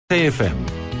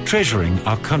AFM, treasuring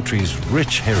our country's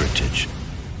rich heritage.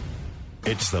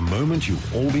 It's the moment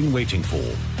you've all been waiting for.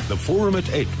 The Forum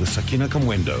at 8 with Sakina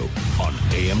Kamwendo on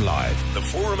AM Live. The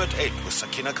Forum at 8 with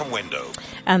Sakina Kamwendo.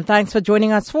 And thanks for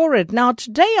joining us for it. Now,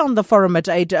 today on the Forum at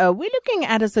 8, we're looking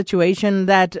at a situation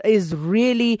that is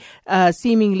really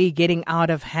seemingly getting out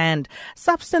of hand.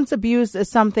 Substance abuse is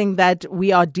something that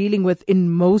we are dealing with in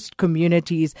most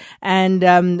communities. And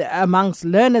amongst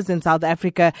learners in South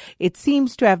Africa, it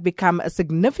seems to have become a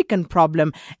significant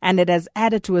problem, and it has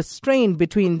added to a strain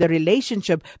between the relationship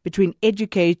between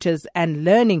educators and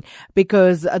learning,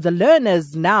 because the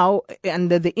learners now,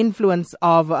 under the influence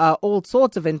of all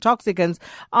sorts of intoxicants,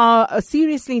 are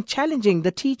seriously challenging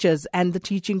the teachers and the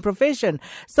teaching profession.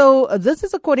 So this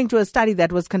is according to a study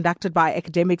that was conducted by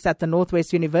academics at the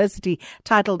Northwest University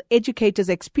titled Educators'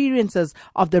 Experiences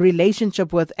of the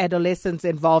Relationship with Adolescents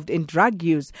Involved in Drug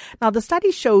Use. Now, the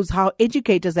study shows how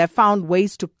educators have found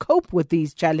ways to cope with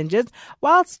these challenges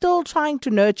while still trying to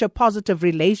nurture positive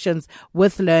relations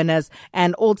with learners,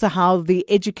 and also how the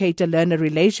educator-learner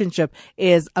relationship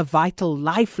is a vital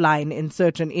lifeline in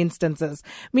certain instances.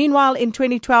 Meanwhile, in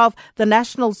 2012, the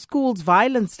National Schools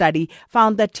Violence Study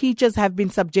found that teachers have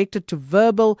been subjected to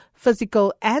verbal,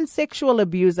 physical and sexual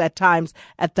abuse at times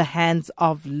at the hands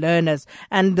of learners.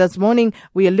 And this morning,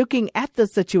 we are looking at the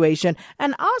situation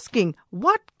and asking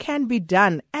what can be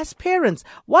done as parents.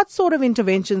 What sort of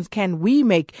interventions can we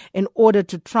make in order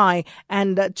to try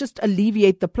and just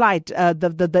alleviate the plight,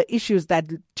 the issues that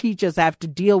teachers have to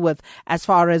deal with as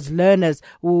far as learners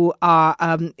who are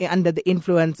under the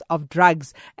influence of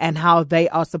drugs, and how they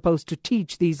are supposed to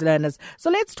teach these learners. So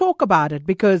let's talk about it,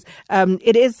 because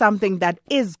it is something that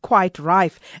is quite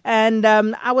rife. And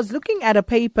I was looking at a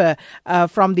paper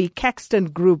from the Caxton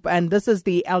Group, and this is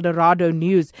the El Dorado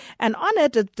News. And on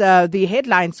it, the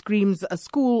headline screams, "A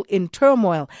School in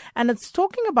Turmoil." And it's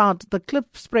talking about the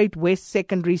Klipspruit West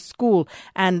Secondary School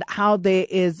and how there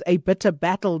is a bitter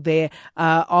battle there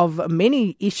of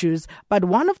many issues. But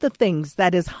one of the things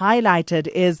that is highlighted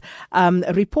is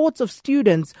reports of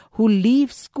students who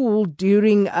leave school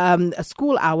during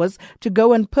school hours to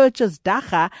go and purchase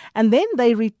dagga, and then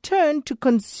they return to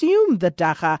consume the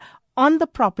dagga on the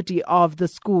property of the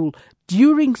school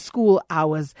during school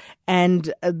hours.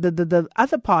 And the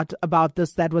other part about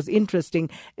this that was interesting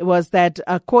was that,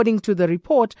 according to the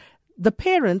report, the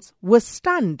parents were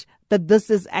stunned that this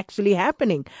is actually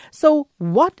happening. So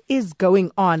what is going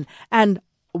on, and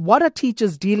what are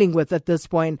teachers dealing with at this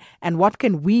point, and what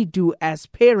can we do as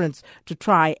parents to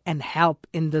try and help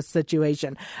in this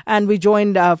situation? And we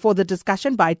joined for the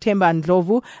discussion by Themba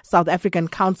Ndlovu, South African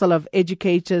Council of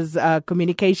Educators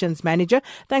Communications Manager.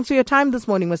 Thanks for your time this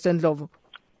morning, Mr. Ndlovu.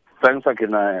 Thanks,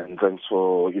 Akina, and thanks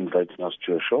for inviting us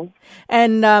to your show.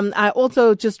 And I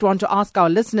also just want to ask our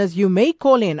listeners, you may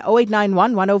call in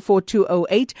 0891 104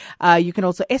 208. You can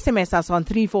also SMS us on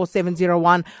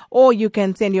 34701, or you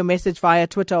can send your message via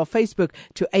Twitter or Facebook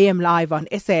to AM Live on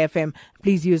SAFM.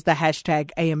 Please use the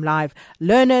hashtag AM Live.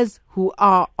 Learners who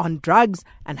are on drugs,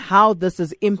 and how this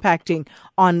is impacting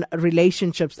on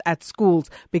relationships at schools,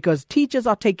 because teachers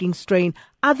are taking strain,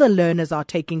 other learners are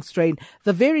taking strain,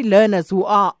 the very learners who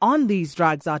are on these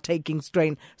drugs are taking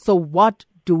strain. So what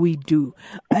do we do?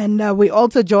 And we're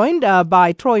also joined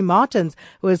by Troy Martens,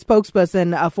 who is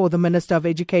spokesperson for the Minister of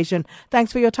Education.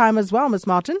 Thanks for your time as well, Ms.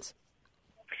 Martens.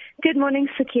 Good morning,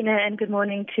 Sakina, and good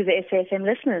morning to the SAFM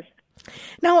listeners.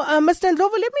 Now, Mr.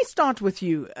 Ndlovu, let me start with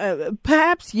you.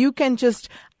 Perhaps you can just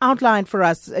outline for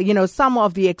us, some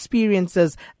of the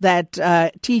experiences that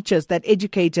teachers, that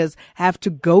educators have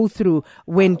to go through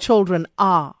when children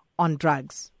are on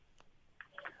drugs.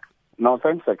 Now,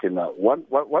 thanks, Akina.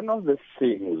 One of the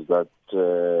things that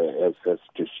has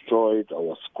destroyed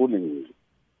our schooling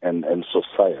and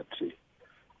society,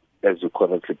 as you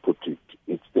correctly put it,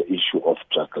 it's the issue of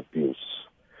drug abuse.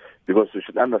 Because we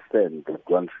should understand that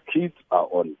once kids are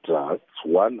on drugs,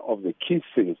 one of the key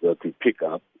things that we pick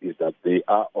up is that they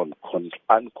are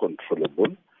uncontrollable,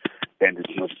 and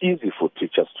it's not easy for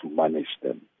teachers to manage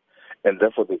them. And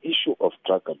therefore, the issue of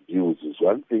drug abuse is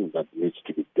one thing that needs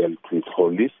to be dealt with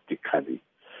holistically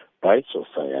by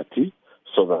society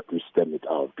so that we stem it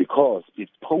out, because it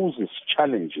poses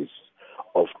challenges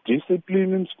of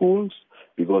discipline in schools,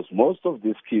 because most of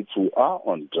these kids who are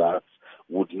on drugs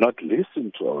would not listen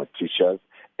to our teachers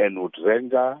and would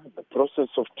render the process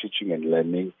of teaching and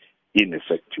learning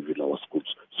ineffective in our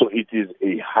schools. So it is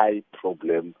a high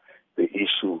problem, the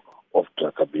issue of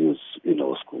drug abuse in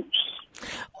our schools.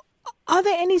 Are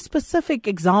there any specific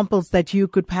examples that you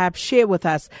could perhaps share with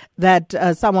us that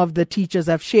some of the teachers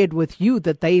have shared with you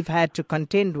that they've had to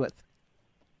contend with?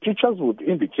 teachers would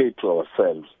indicate to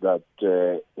ourselves that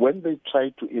when they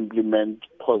try to implement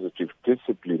positive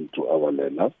discipline to our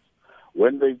learners,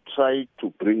 when they try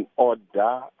to bring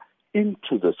order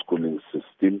into the schooling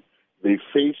system, they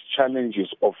face challenges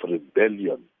of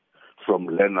rebellion from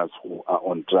learners who are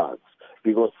on drugs,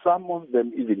 because some of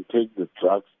them even take the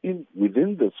drugs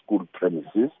within the school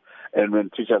premises, and when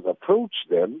teachers approach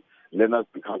them, learners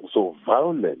become so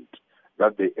violent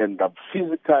that they end up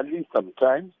physically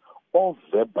sometimes or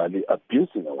verbally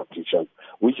abusing our teachers,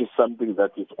 which is something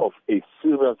that is of a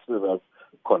serious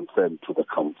concern to the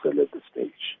council at this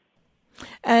stage.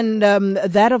 And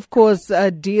that, of course,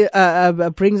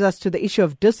 brings us to the issue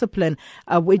of discipline,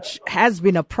 which has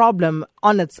been a problem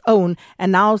on its own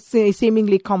and now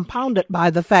seemingly compounded by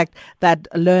the fact that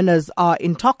learners are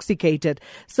intoxicated.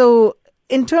 So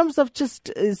in terms of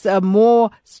just more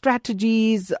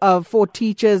strategies for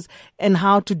teachers and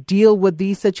how to deal with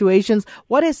these situations,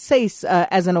 what has SACE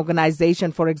as an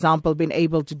organization, for example, been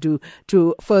able to do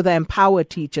to further empower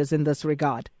teachers in this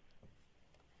regard?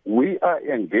 We are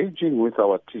engaging with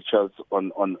our teachers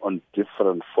on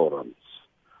different forums.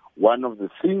 One of the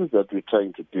things that we're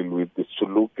trying to deal with is to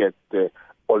look at the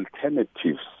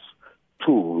alternatives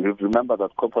to, you remember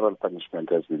that corporal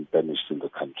punishment has been banished in the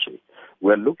country.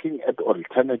 We're looking at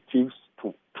alternatives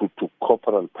to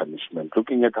corporal punishment,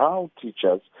 looking at how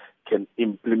teachers can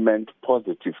implement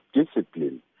positive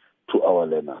discipline to our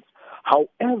learners.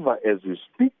 However, as we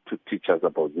speak to teachers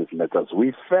about these matters,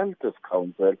 we felt as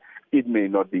council it may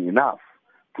not be enough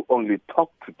to only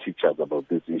talk to teachers about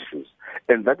these issues.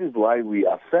 And that is why we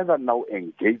are further now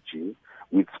engaging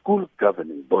with school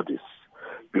governing bodies,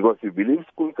 because we believe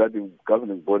school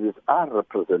governing bodies are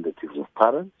representatives of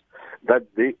parents, that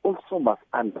they also must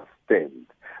understand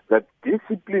that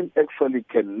discipline actually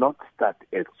cannot start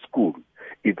at school.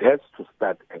 It has to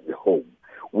start at the home.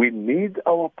 We need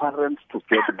our parents to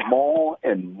get more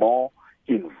and more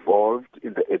involved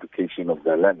in the education of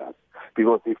their learners.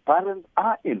 Because if parents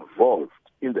are involved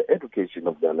in the education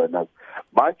of their learners,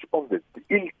 much of the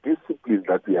ill-discipline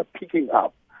that we are picking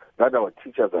up, that our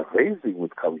teachers are raising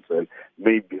with council,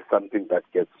 may be something that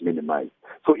gets minimized.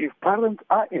 So if parents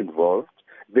are involved,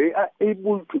 they are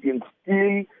able to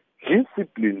instill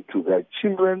discipline to their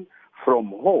children from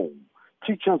home.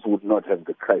 Teachers would not have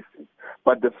the crisis.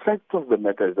 But the fact of the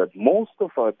matter is that most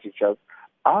of our teachers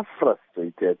are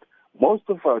frustrated. Most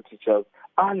of our teachers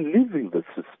are leaving the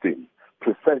system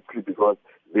precisely because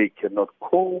they cannot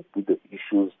cope with the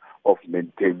issues of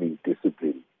maintaining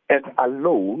discipline. And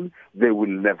alone, they will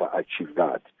never achieve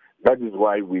that. That is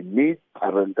why we need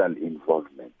parental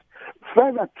involvement.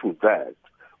 Further to that,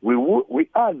 we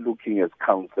are looking as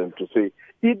council to say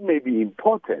it may be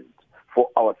important for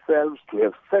ourselves to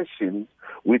have sessions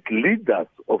with leaders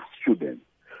of students,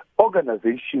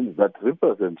 organizations that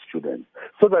represent students,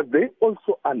 so that they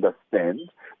also understand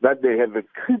that they have a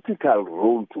critical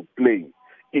role to play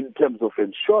in terms of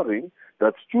ensuring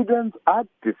that students are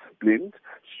disciplined,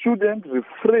 students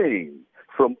refrain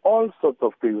from all sorts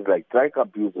of things like drug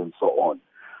abuse and so on.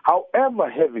 However,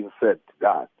 having said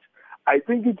that, I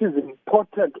think it is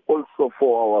important also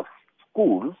for our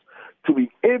schools to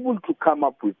be able to come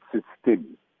up with systems.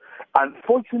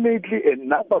 Unfortunately, a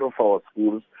number of our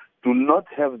schools do not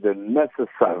have the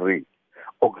necessary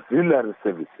auxiliary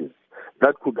services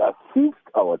that could assist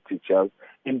our teachers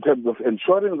in terms of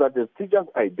ensuring that as teachers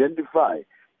identify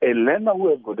a learner who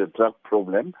has got a drug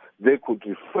problem, they could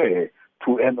refer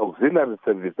to an auxiliary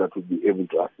service that would be able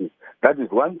to assist. That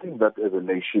is one thing that as a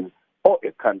nation or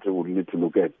a country would need to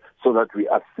look at, so that we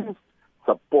assist,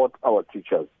 support our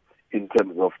teachers in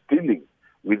terms of dealing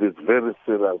with this very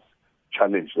serious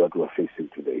challenge that we're facing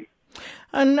today.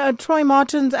 And Troy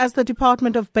Martens, as the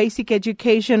Department of Basic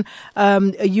Education,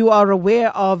 you are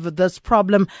aware of this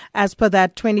problem as per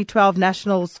that 2012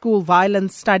 National School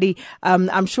Violence Study.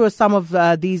 I'm sure some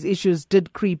of these issues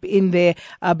did creep in there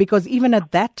because even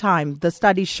at that time, the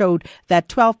study showed that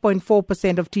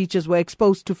 12.4% of teachers were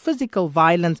exposed to physical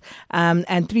violence and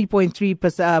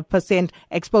 3.3%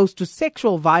 exposed to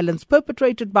sexual violence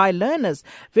perpetrated by learners.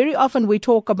 Very often we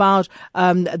talk about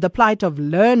the plight of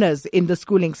learners in the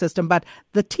schooling system, but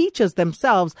the teachers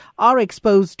themselves are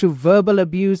exposed to verbal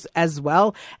abuse as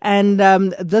well, and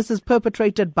this is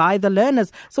perpetrated by the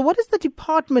learners. So what is the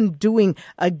department doing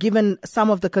given some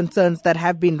of the concerns that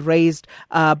have been raised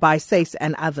by SACE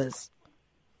and others?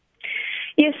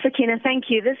 Yes, Sakina, thank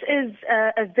you. This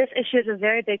issue is a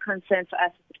very big concern for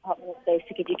us at the Department of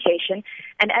Basic Education,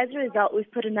 and as a result,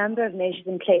 we've put a number of measures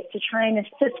in place to try and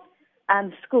assist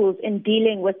schools in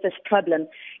dealing with this problem.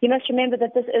 You must remember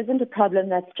that this isn't a problem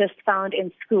that's just found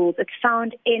in schools. It's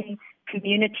found in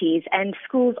communities, and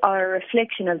schools are a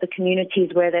reflection of the communities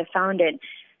where they're found in.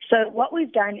 So what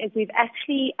we've done is we've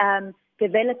actually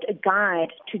developed a guide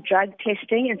to drug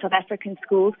testing in South African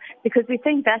schools, because we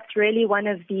think that's really one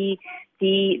of the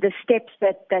steps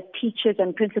that teachers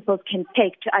and principals can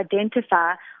take to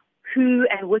identify who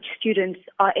and which students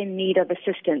are in need of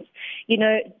assistance.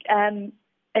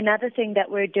 Another thing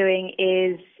that we're doing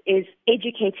is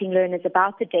educating learners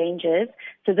about the dangers.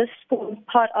 So this forms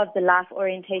part of the life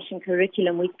orientation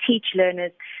curriculum. We teach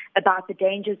learners about the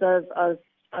dangers of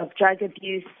drug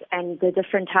abuse and the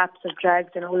different types of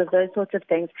drugs and all of those sorts of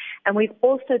things. And we've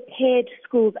also paired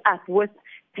schools up with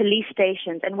police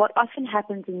stations. And what often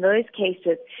happens in those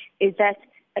cases is that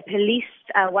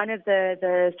one of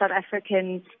the South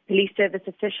African police service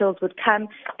officials would come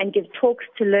and give talks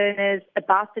to learners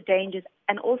about the dangers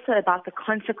and also about the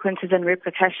consequences and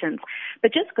repercussions.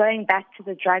 But just going back to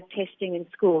the drug testing in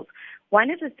schools, one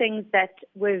of the things that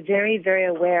we're very, very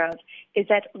aware of is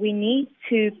that we need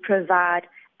to provide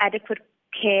adequate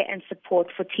care and support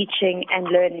for teaching and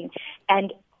learning.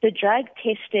 And the drug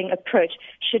testing approach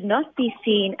should not be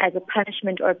seen as a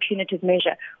punishment or a punitive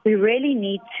measure. We really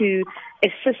need to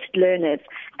assist learners.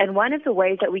 And one of the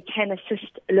ways that we can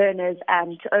assist learners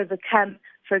to overcome,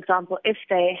 for example, if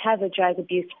they have a drug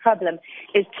abuse problem,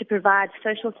 is to provide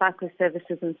social cycle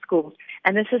services in schools.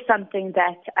 And this is something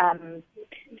that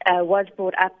was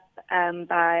brought up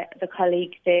by the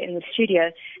colleague there in the studio,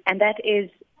 and that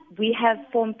is we have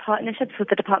formed partnerships with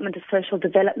the Department of Social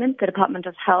Development, the Department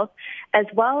of Health, as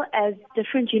well as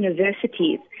different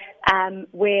universities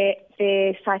where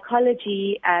their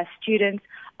psychology students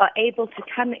are able to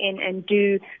come in and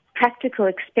do practical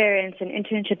experience and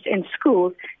internships in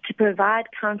schools to provide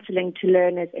counseling to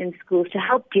learners in schools to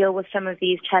help deal with some of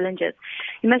these challenges.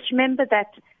 You must remember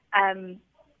that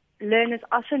learners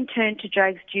often turn to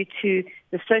drugs due to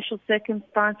the social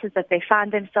circumstances that they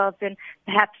find themselves in.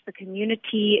 Perhaps the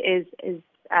community is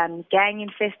gang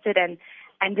infested,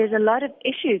 and there's a lot of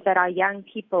issues that our young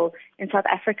people in South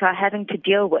Africa are having to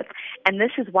deal with. And this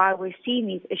is why we're seeing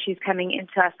these issues coming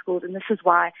into our schools, and this is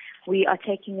why we are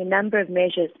taking a number of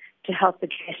measures to help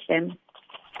address them.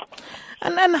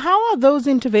 And how are those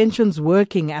interventions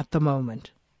working at the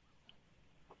moment?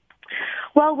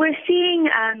 Well, we're seeing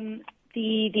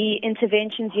the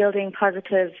interventions yielding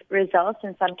positive results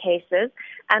in some cases,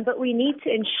 but we need to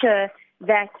ensure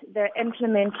that they're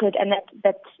implemented and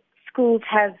that schools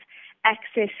have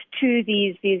access to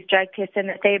these drug tests and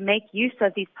that they make use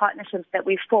of these partnerships that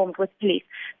we've formed with police.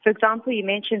 For example, you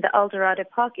mentioned the Eldorado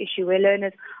Park issue where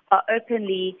learners are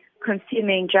openly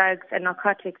consuming drugs and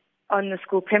narcotics on the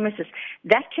school premises.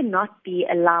 That cannot be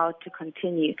allowed to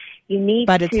continue.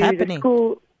 But it's happening.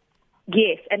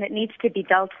 Yes, and it needs to be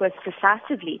dealt with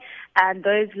decisively. And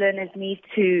those learners need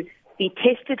to be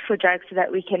tested for drugs so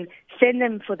that we can send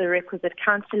them for the requisite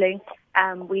counseling.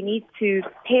 We need to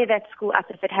pair that school up,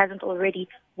 if it hasn't already,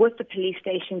 with the police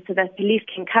station so that police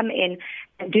can come in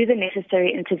and do the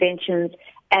necessary interventions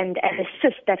and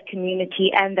assist that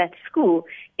community and that school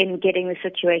in getting the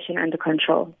situation under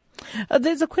control.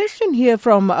 There's a question here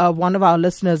from one of our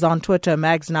listeners on Twitter,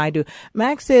 Max Naidu.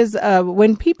 Max says,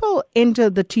 when people enter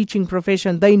the teaching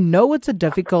profession, they know it's a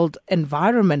difficult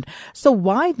environment. So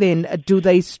why then do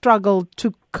they struggle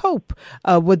to cope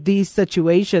with these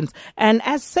situations? And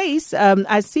as says,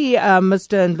 I see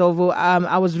Mr. Ndlovu,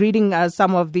 I was reading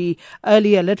some of the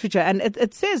earlier literature, and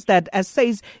it says that, as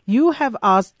says, you have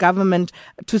asked government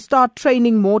to start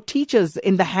training more teachers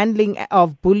in the handling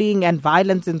of bullying and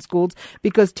violence in schools,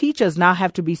 because teachers now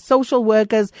have to be social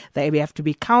workers, they have to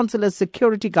be counselors,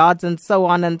 security guards, and so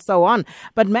on and so on.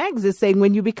 But Mags is saying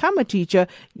when you become a teacher,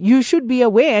 you should be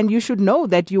aware and you should know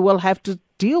that you will have to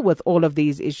deal with all of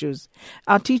these issues.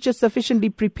 Are teachers sufficiently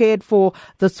prepared for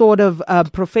the sort of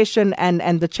profession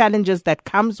and the challenges that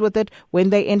comes with it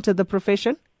when they enter the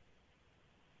profession?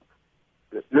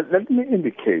 Let me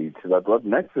indicate that what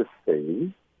Max is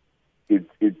saying,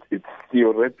 it's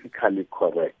theoretically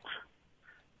correct.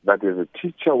 That as a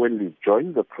teacher, when you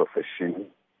join the profession,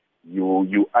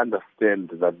 you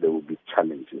understand that there will be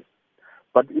challenges.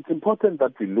 But it's important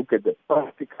that we look at the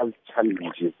practical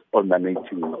challenges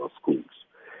emanating in our schools.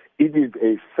 It is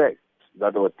a fact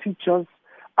that our teachers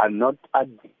are not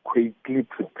adequately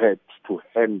prepared to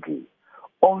handle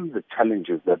all the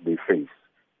challenges that they face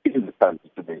in the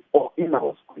country today or in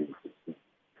our schooling system.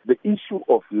 The issue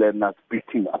of learners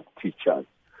beating up teachers,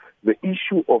 the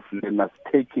issue of learners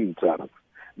taking drugs,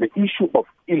 the issue of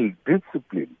ill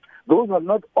discipline, those are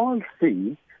not all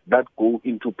things that go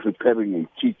into preparing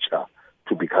a teacher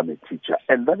to become a teacher.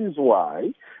 And that is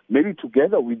why, maybe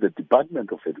together with the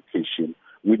Department of Education,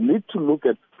 we need to look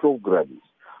at programs.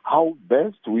 how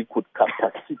best we could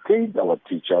capacitate our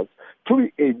teachers to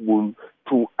be able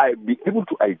to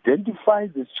identify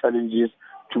these challenges,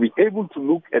 to be able to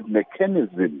look at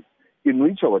mechanisms in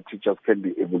which our teachers can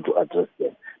be able to address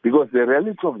them. Because the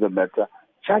reality of the matter,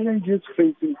 challenges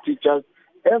facing teachers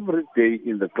every day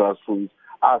in the classrooms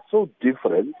are so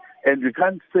different, and we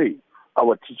can't say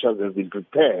our teachers have been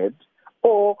prepared,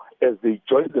 or as they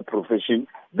join the profession,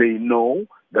 they know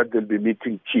that they'll be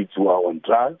meeting kids who are on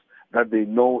drugs, that they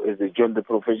know as they join the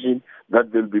profession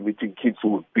that they'll be meeting kids who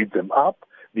will beat them up.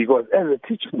 Because as a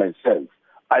teacher myself,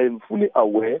 I am fully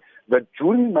aware that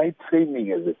during my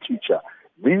training as a teacher,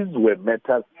 these were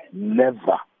matters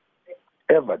never,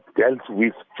 ever dealt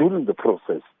with during the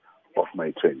process of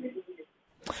my training.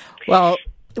 Well,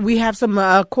 we have some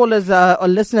callers or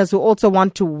listeners who also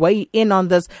want to weigh in on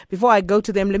this. Before I go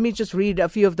to them, let me just read a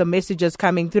few of the messages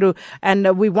coming through.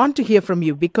 And we want to hear from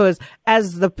you because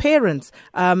as the parents,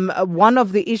 one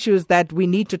of the issues that we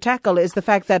need to tackle is the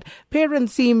fact that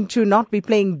parents seem to not be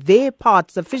playing their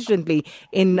part sufficiently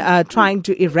in trying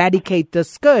to eradicate the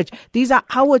scourge. These are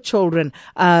our children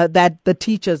that the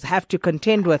teachers have to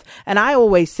contend with. And I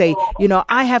always say,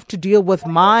 I have to deal with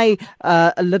my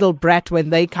little brat when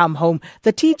they come home.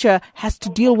 The teacher has to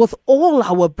deal with all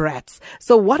our brats.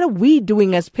 So what are we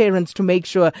doing as parents to make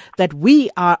sure that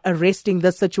we are arresting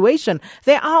the situation?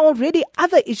 There are already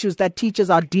other issues that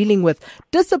teachers are dealing with.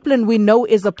 Discipline, we know,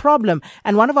 is a problem.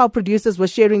 And one of our producers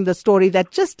was sharing the story that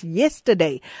just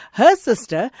yesterday, her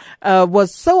sister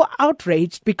was so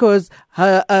outraged because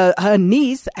her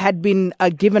niece had been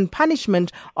given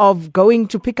punishment of going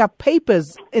to pick up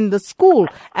papers in the school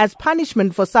as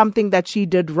punishment for something that she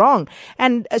did wrong.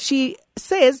 And she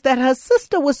says that her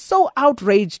sister was so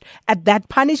outraged at that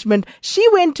punishment, she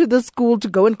went to the school to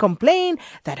go and complain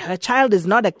that her child is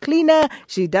not a cleaner,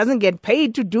 she doesn't get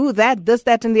paid to do that, this,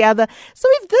 that, and the other. So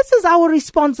if this is our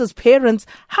response as parents,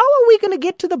 how are we going to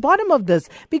get to the bottom of this?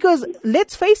 Because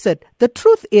let's face it, the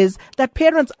truth is that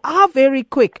parents are very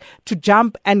quick to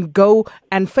jump and go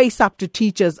and face up to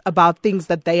teachers about things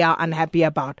that they are unhappy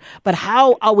about. But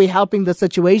how are we helping the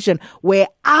situation where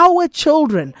our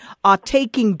children are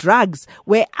taking drugs,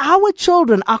 where our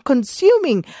children are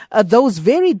consuming those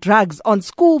very drugs on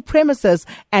school premises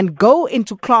and go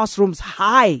into classrooms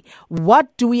high?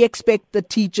 What do we expect the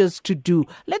teachers to do?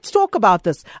 Let's talk about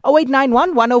this.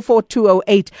 0891 104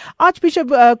 208. Archbishop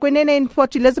Kwenene in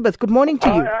Port Elizabeth, good morning to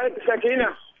you. Hi,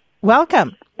 Sakina.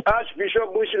 Welcome.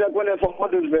 Archbishop Bushila Kwenene from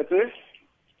Port Elizabeth.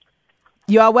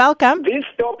 You are welcome. This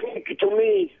topic, to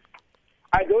me,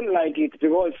 I don't like it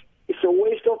because it's a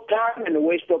waste of time and a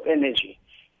waste of energy.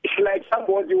 It's like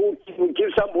somebody who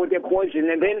give somebody a poison,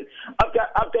 and then after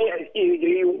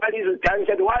what is the time,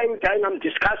 said, why are you time I'm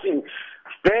discussing?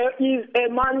 There is a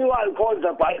manual called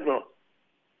the Bible.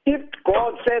 If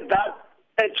God said that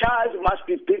a child must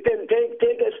be beaten,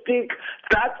 take a stick,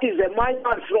 that is a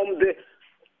manual from the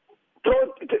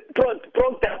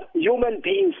human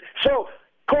beings. So,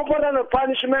 corporal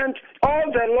punishment,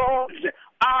 all the laws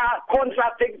are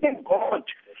contradicting God.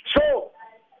 So,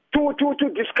 to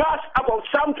discuss about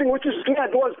something which is clear,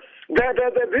 was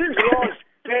these laws,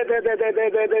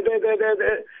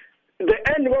 the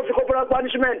ending of the corporal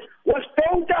punishment was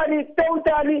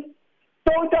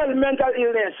total mental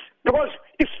illness. Because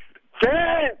it's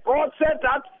there, God said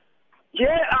that,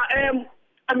 here I am,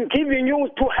 I'm giving you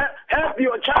to help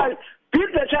your child,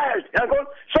 beat the child.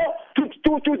 So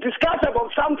to discuss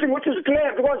about something which is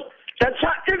clear, because the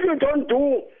child, if you don't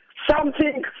do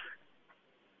something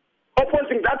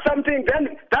opposing that something, then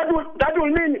that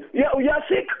will mean you are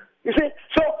sick. You see,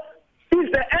 so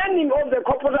it's the ending of the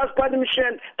corporal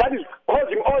punishment that is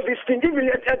causing all these things. Even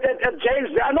at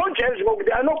jails, there are no jails,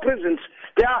 there are no prisons.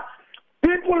 There are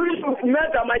people who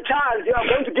murder my child. They are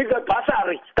going to give them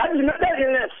bursary. That is mental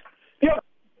illness.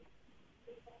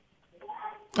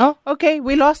 Oh, okay.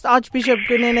 We lost Archbishop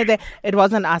Kunene there. It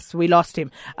wasn't us. We lost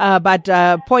him. But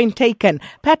point taken.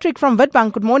 Patrick from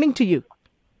Witbank, good morning to you.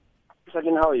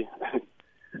 Sakina, how are you?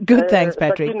 Good, thanks,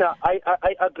 Patrick. Sakina, I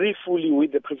agree fully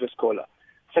with the previous caller.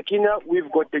 Sakina, we've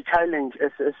got the challenge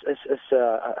as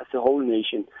a whole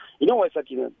nation. You know what,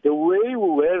 Sakina? The way we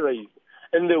were raised,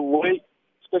 and the way,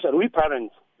 especially we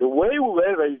parents, the way we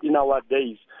were raised in our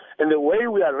days, and the way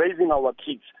we are raising our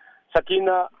kids,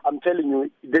 Sakina, I'm telling you,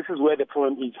 this is where the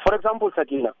problem is. For example,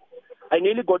 Sakina, I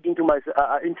nearly got into a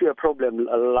problem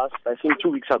last, I think,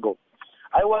 2 weeks ago.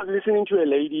 I was listening to a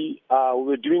lady, we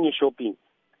were doing a shopping,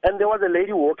 and there was a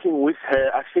lady walking with her,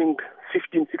 I think,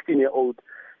 15, 16-year-old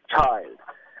child.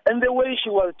 And the way she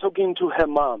was talking to her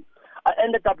mom, I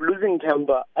ended up losing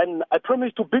temper, and I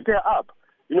promised to beat her up.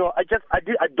 You know, I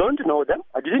don't know them,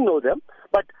 I didn't know them,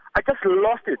 but I just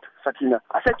lost it. Sakina.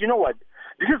 I said, you know what?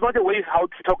 This is not a way how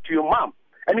to talk to your mom.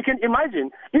 And you can imagine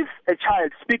if a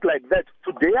child speak like that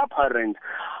to their parents,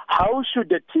 how should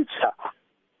the teacher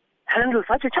handle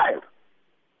such a child?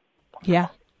 Yeah.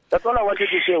 That's all I wanted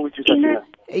to share with you,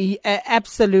 Sakina.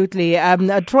 Absolutely.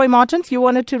 Troy Martens, you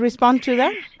wanted to respond to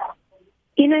that?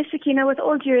 Sakina, with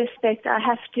all due respect, I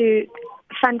have to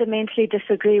fundamentally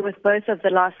disagree with both of the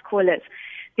last callers.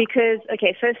 Because,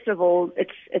 okay, first of all,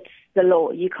 it's the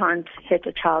law. You can't hit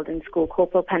a child in school.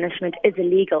 Corporal punishment is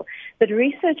illegal. But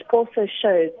research also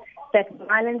shows that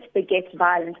violence begets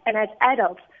violence. And as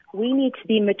adults, we need to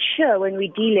be mature when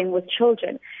we're dealing with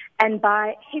children. And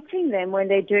by hitting them when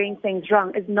they're doing things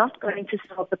wrong is not going to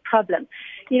solve the problem.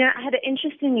 I had an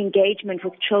interesting engagement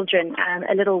with children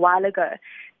a little while ago,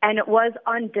 and it was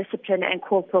on discipline and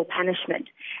corporal punishment.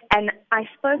 And I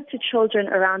spoke to children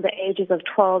around the ages of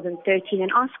 12 and 13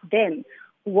 and asked them,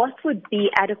 what would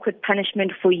be adequate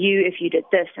punishment for you if you did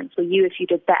this and for you if you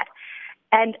did that?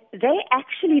 And they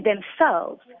actually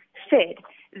themselves said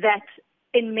that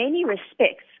in many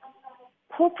respects,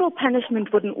 corporal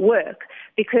punishment wouldn't work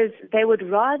because they would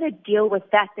rather deal with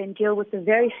that than deal with the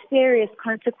very serious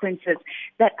consequences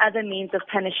that other means of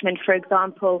punishment, for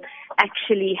example,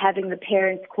 actually having the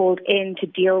parents called in to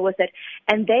deal with it.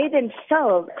 And they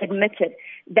themselves admitted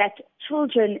that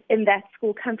children in that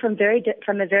school come from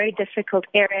a very difficult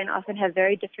area and often have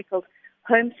very difficult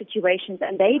home situations.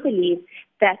 And they believe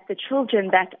that the children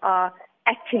that are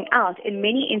acting out in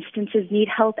many instances need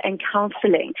help and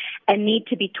counseling and need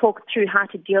to be talked through how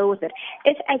to deal with it.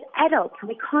 If as adults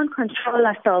we can't control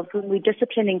ourselves when we're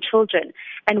disciplining children,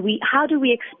 and how do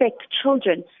we expect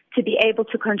children to be able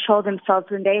to control themselves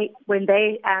when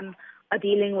they are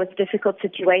dealing with difficult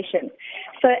situations?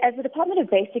 So as the Department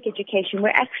of Basic Education, we're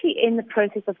actually in the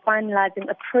process of finalizing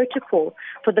a protocol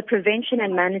for the prevention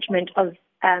and management of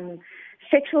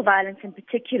sexual violence in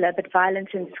particular, but violence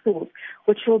in schools,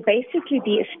 which will basically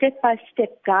be a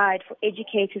step-by-step guide for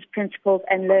educators, principals,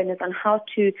 and learners on how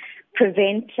to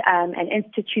prevent and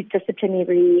institute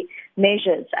disciplinary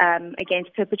measures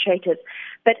against perpetrators.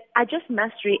 But I just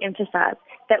must re-emphasize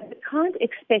that we can't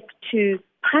expect to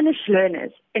punish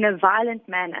learners in a violent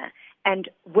manner and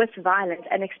with violence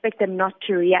and expect them not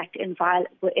to react in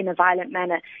a violent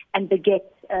manner and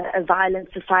beget a violent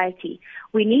society.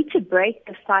 We need to break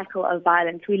the cycle of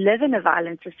violence. We live in a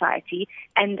violent society,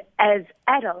 and as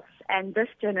adults and this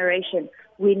generation,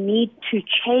 we need to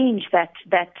change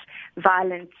that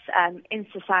violence in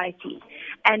society.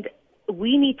 And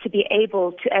we need to be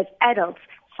able to, as adults,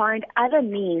 find other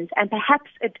means, and perhaps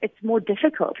it's more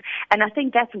difficult. And I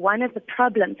think that's one of the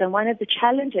problems and one of the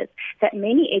challenges that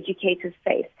many educators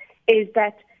face, is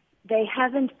that they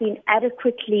haven't been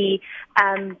adequately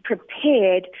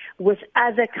prepared with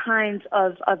other kinds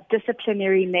of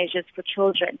disciplinary measures for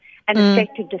children and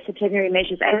effective disciplinary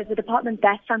measures. And as a department,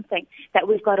 that's something that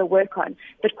we've got to work on.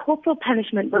 But corporal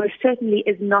punishment most certainly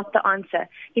is not the answer,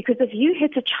 because if you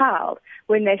hit a child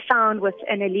when they're found with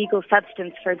an illegal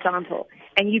substance, for example,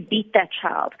 and you beat that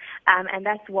child, and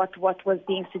that's what was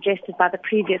being suggested by the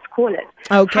previous callers.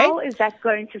 Okay. How is that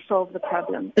going to solve the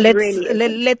problem?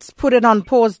 Let's put it on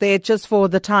pause there just for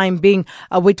the time being.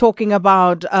 We're talking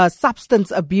about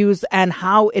substance abuse and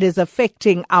how it is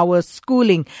affecting our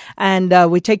schooling. And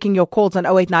we're taking your calls on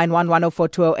 0891 104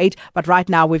 208. But right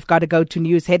now, we've got to go to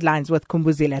news headlines with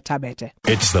Kumbuzile Tabete.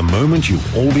 It's the moment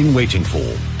you've all been waiting for.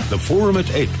 The Forum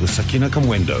at 8 with Sakina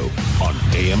Kamwendo on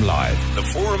AM Live. The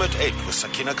Forum at 8 with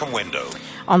Sakina Kamwendo.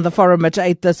 On the Forum at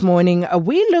 8 this morning,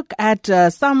 we look at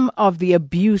some of the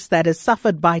abuse that is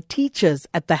suffered by teachers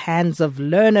at the hands of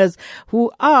learners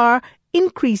who are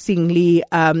increasingly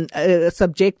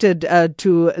subjected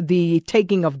to the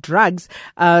taking of drugs,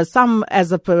 some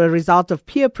as a result of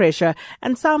peer pressure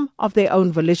and some of their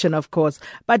own volition, of course.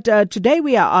 But today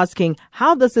we are asking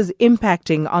how this is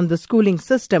impacting on the schooling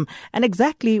system and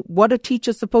exactly what a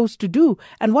teacher is supposed to do,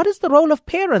 and what is the role of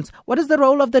parents, what is the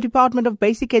role of the Department of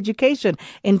Basic Education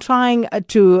in trying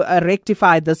to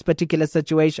rectify this particular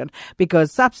situation,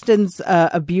 because substance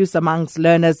abuse amongst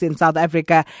learners in South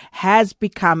Africa has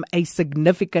become a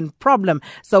significant problem.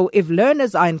 So if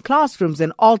learners are in classrooms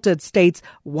in altered states,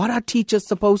 what are teachers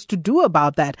supposed to do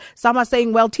about that? Some are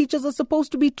saying, well, teachers are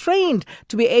supposed to be trained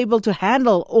to be able to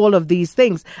handle all of these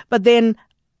things. But then,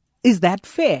 is that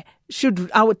fair?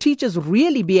 should our teachers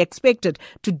really be expected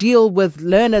to deal with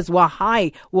learners who are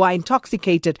high, who are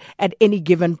intoxicated at any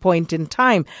given point in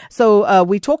time? So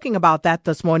we're talking about that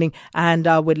this morning, and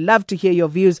we'd love to hear your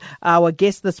views. Our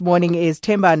guest this morning is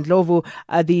Themba Ndlovu,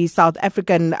 the South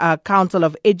African Council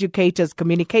of Educators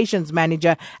Communications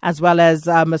Manager, as well as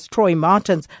Ms. Troy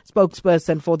Martens,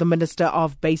 spokesperson for the Minister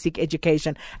of Basic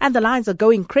Education. And the lines are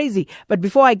going crazy. But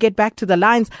before I get back to the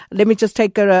lines, let me just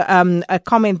take a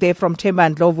comment there from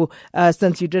Themba Ndlovu,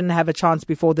 since you didn't have a chance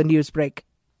before the news break.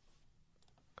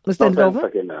 Mr.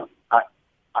 Ndlovu?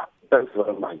 Thanks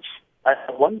very much. I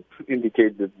want to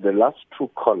indicate that the last two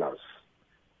callers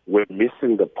were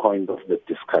missing the point of the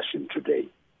discussion today.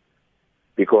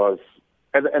 Because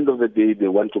at the end of the day,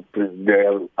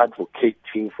 they're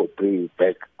advocating for bringing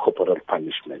back corporal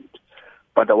punishment.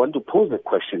 But I want to pose a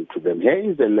question to them.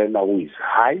 Here is a learner who is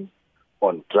high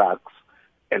on drugs,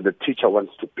 and the teacher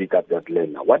wants to pick up that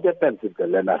learner. What happens if the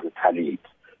learner retaliates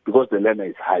because the learner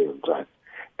is high on drugs?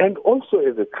 And also,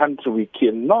 as a country, we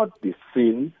cannot be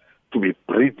seen to be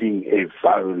breeding a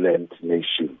violent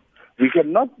nation. We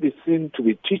cannot be seen to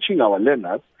be teaching our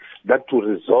learners that to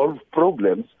resolve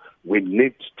problems, we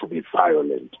need to be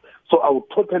violent. So I would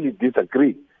totally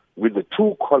disagree with the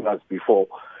two callers before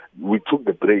we took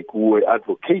the break who were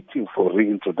advocating for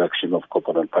reintroduction of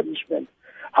corporal punishment.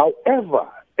 However,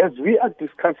 as we are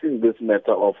discussing this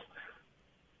matter of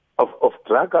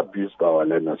drug abuse by our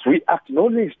learners, we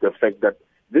acknowledge the fact that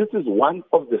this is one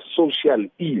of the social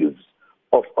ills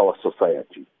of our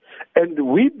society. And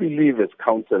we believe as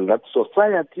council that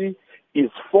society is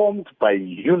formed by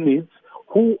units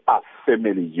who are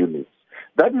family units.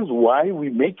 That is why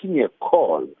we're making a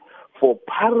call for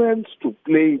parents to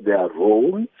play their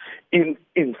role in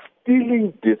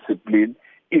instilling discipline,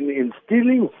 in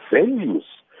instilling values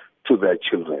to their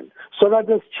children, so that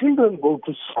as children go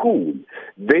to school,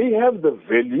 they have the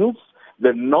values,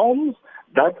 the norms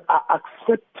that are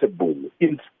acceptable,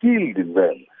 instilled in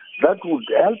them, that would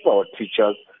help our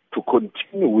teachers to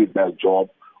continue with their job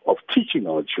of teaching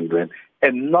our children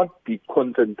and not be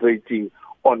concentrating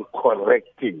on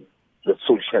correcting the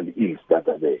social ills that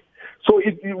are there. So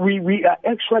we are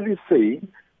actually saying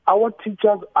our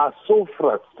teachers are so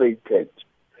frustrated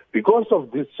because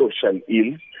of these social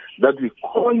ills that we're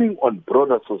calling on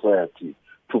broader society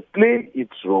to play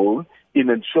its role in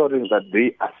ensuring that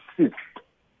they assist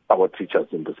our teachers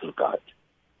in this regard.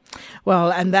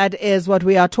 Well, and that is what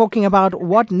we are talking about,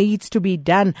 what needs to be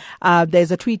done.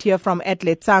 There's a tweet here from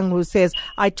Etletsang who says,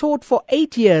 I taught for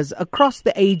 8 years across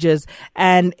the ages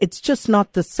and it's just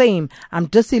not the same. I'm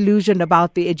disillusioned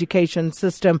about the education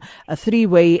system. A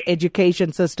three-way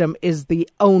education system is the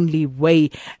only way.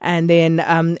 And then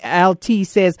LT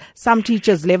says, some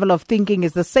teachers' level of thinking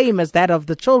is the same as that of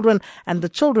the children, and the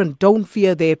children don't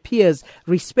fear their peers.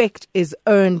 Respect is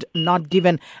earned, not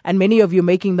given. And many of you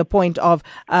making the point of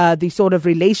the sort of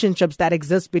relationships that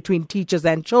exist between teachers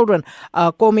and children.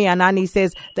 Komi Anani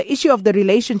says the issue of the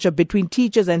relationship between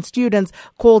teachers and students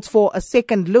calls for a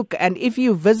second look. And if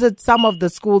you visit some of the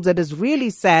schools, it is really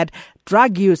sad.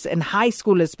 Drug use in high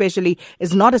school especially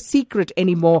is not a secret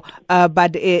anymore,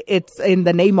 but it's in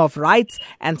the name of rights,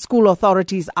 and school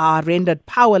authorities are rendered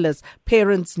powerless.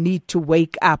 Parents need to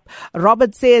wake up.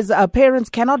 Robert says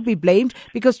parents cannot be blamed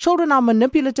because children are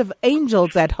manipulative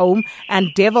angels at home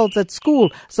and devils at school.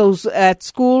 So at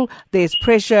school, there's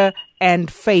pressure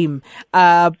and fame.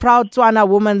 Proud Tswana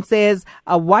woman says,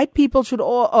 white people should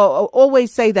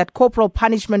always say that corporal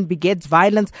punishment begets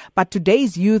violence, but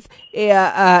today's youth...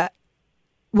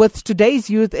 With today's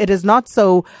youth, it is not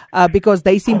so because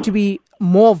they seem to be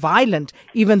more violent,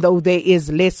 even though there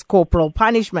is less corporal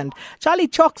punishment. Charlie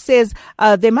Chalk says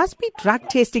there must be drug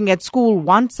testing at school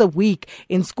once a week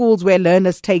in schools where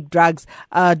learners take drugs.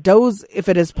 Those, if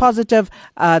it is positive,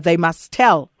 they must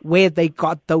tell where they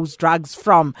got those drugs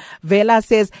from. Vela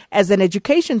says, as an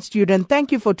education student,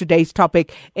 thank you for today's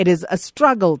topic. It is a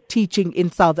struggle teaching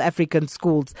in South African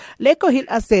schools. Leko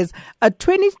Hila says, a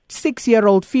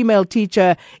 26-year-old female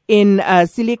teacher in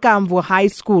Silikamvu High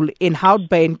School in Hout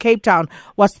Bay in Cape Town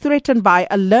was threatened by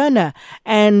a learner,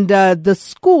 and the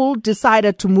school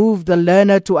decided to move the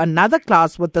learner to another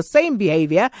class with the same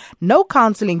behavior. No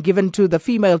counseling given to the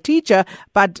female teacher,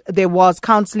 but there was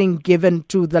counseling given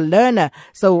to the learner.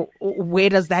 So So where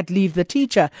does that leave the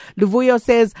teacher? Luvuyo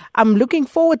says, I'm looking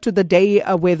forward to the day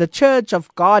where the Church of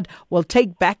God will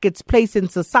take back its place in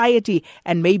society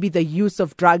and maybe the use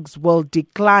of drugs will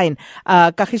decline.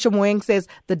 Kagisha Moeng says,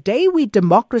 the day we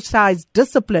democratized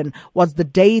discipline was the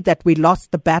day that we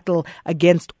lost the battle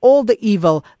against all the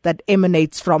evil that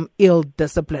emanates from ill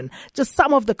discipline. Just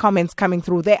some of the comments coming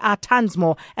through. There are tons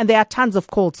more and there are tons of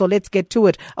calls. So let's get to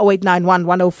it. 0891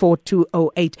 104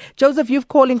 208. Joseph, you're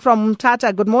calling from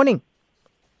Mthatha. Good morning.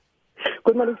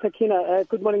 Good morning, Sakina.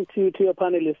 Good morning to your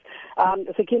panelists.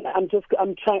 Sakina, I'm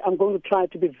going to try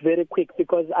to be very quick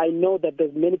because I know that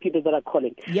there's many people that are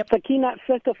calling. Yep. Sakina,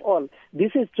 first of all,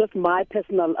 this is just my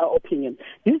personal opinion.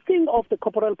 This thing of the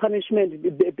corporal punishment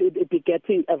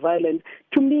begetting violence,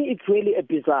 to me, it's really a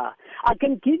bizarre. I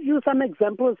can give you some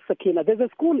examples, Sakina. There's a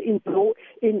school in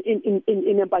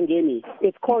Mpangeni.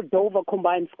 It's called Dover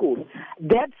Combined School.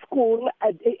 That school,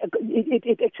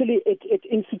 it actually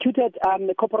instituted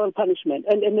corporal punishment.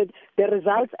 And the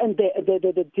results and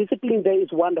the discipline there is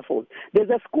wonderful. There's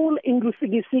a school in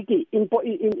Lusigisiki in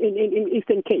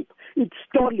Eastern Cape. It's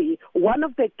Stoli. One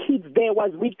of the kids there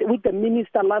was with the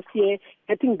minister last year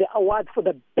getting the award for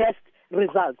the best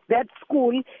results. That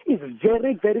school is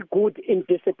very, very good in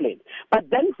discipline. But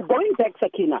then going back,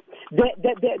 Sakina, this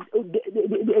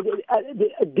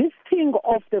thing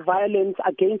of the violence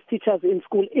against teachers in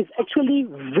school is actually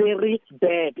very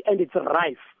bad and it's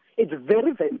rife. It's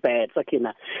very, very bad,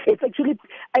 Sakina. It's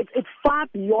far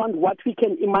beyond what we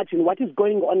can imagine, what is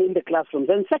going on in the classrooms.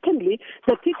 And secondly,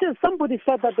 the teachers, somebody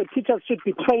said that the teachers should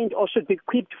be trained or should be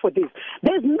equipped for this.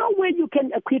 There's no way you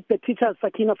can equip the teachers,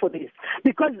 Sakina, for this.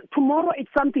 Because tomorrow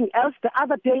it's something else, the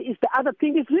other day is the other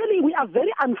thing. It's really, we are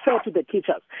very unfair to the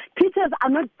teachers. Teachers are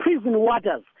not prison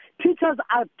warders. Teachers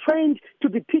are trained to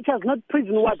be teachers, not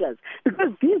prison warders.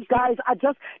 Because these guys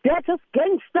they are just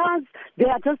gangsters, they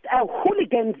are just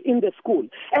hooligans in the school.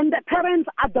 And the parents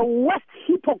are the worst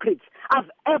hypocrites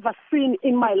I've ever seen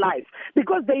in my life.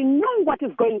 Because they know what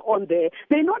is going on there.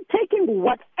 They're not taking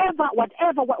whatever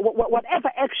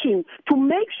action to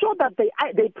make sure that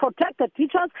they protect the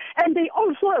teachers and they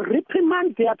also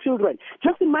reprimand their children.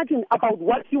 Just imagine about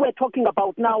what you were talking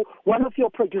about now, one of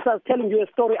your producers telling you a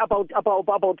story about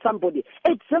somebody.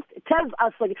 It just tells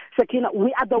us, Sakina,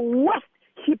 we are the worst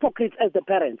hypocrites as the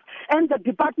parents. And the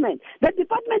department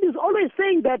is always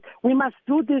saying that we must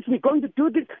do this, we're going to do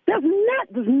this. There's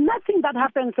nothing that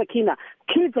happens, Sakina.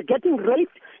 Kids are getting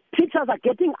raped, teachers are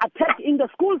getting attacked in the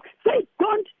schools. They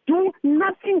don't do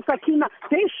nothing, Sakina.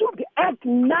 They should act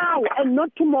now and not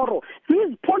tomorrow.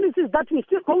 These policies that we're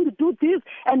still going to do this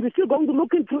and we're still going to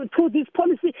look into this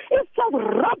policy, it's just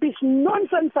rubbish,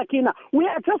 nonsense, Sakina. We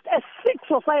are just a sick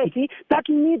society that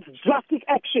needs drastic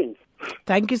action.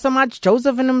 Thank you so much,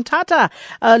 Joseph in Mthatha.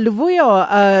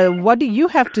 Luvuyo, what do you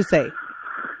have to say?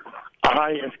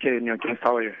 Hi, SK, and your guest.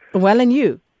 How are you? Well, and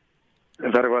you?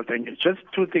 Very well, thank you. Just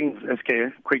two things,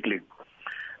 SK, quickly.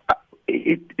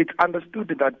 It's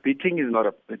understood that beating is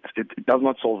not it does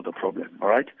not solve the problem, all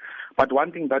right? But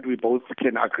one thing that we both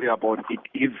can agree about, it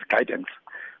is guidance,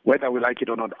 whether we like it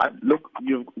or not. Look,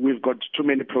 we've got too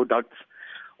many products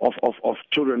of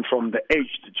children from the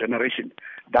aged generation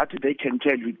that they can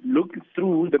tell you, look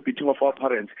through the beating of our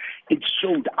parents, it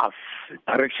showed us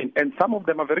direction. And some of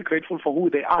them are very grateful for who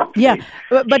they are today. Yeah,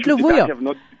 but Luvuyo, have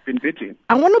not been beaten.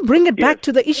 I want to bring it back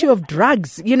to the issue of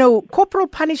drugs. You know, corporal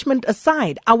punishment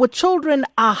aside, our children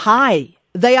are high.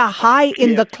 They are high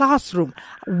in the classroom.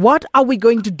 What are we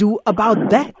going to do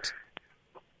about that?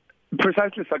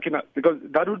 Precisely, Sakina, because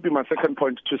that would be my second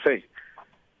point to say.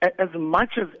 As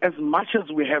much as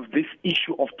we have this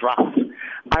issue of drugs,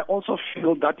 I also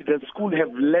feel that the school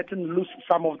have let loose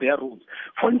some of their rules.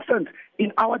 For instance,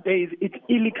 in our days, it's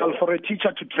illegal for a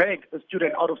teacher to drag a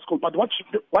student out of school. But what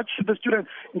should the student,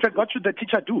 in fact, what should the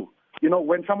teacher do? You know,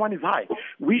 when someone is high,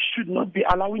 we should not be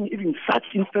allowing even such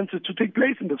instances to take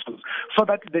place in the schools, so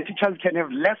that the teachers can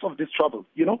have less of this trouble.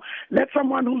 You know, let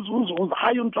someone who's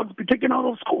high on drugs be taken out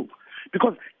of school,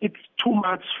 because it's too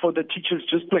much for the teachers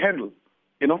just to handle.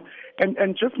 You know,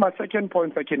 and just my second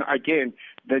point, again,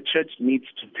 the church needs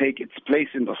to take its place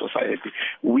in the society.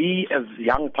 We as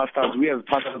young pastors,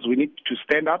 we need to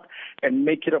stand up and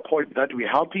make it a point that we're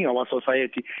helping our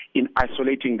society in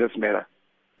isolating this matter.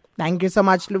 Thank you so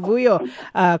much, Luvuyo,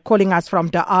 calling us from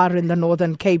Dar in the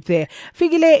Northern Cape there.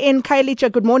 Figile in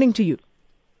Kailicha, good morning to you.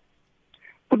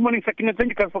 Good morning, Sakina. Thank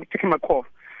you guys for taking my call.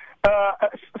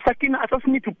 Sakina, I just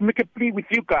need to make a plea with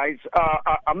you guys.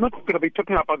 I'm not going to be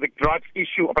talking about the drugs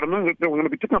issue, but we're going to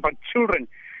be talking about children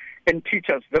and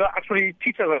teachers. There are actually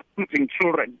teachers that are using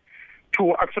children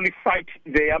to actually fight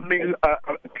their male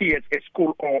peers at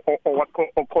school or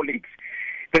colleagues.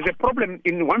 There's a problem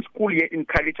in one school here in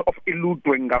Khayelitsha of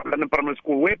Iludwenga, London Primary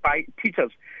School, whereby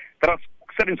teachers that are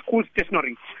selling school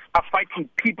stationery are fighting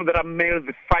people that are males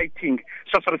fighting,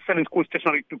 selling school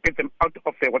stationery to get them out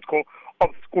of their what's called of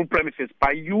school premises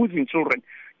by using children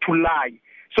to lie.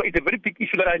 So it's a very big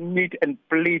issue that I need and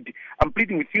plead. I'm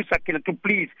pleading with you, Sakina, to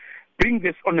please bring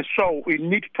this on the show. We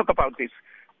need to talk about this.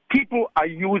 People are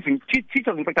using,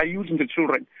 teachers in fact are using the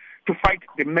children to fight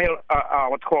the male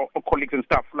colleagues and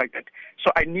stuff like that.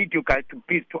 So I need you guys to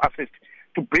please to assist,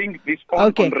 to bring this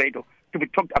on radio to be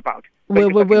talked about.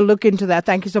 We'll look into that.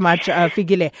 Thank you so much,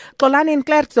 Figile. Xolani in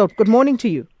Klerksdorp, good morning to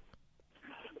you.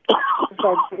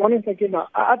 Good morning, Sakina.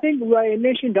 I think we are a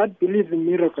nation that believes in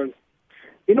miracles.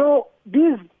 You know,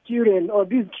 these children or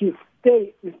these kids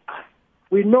stay with us.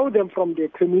 We know them from the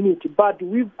community, but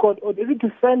we've got audacity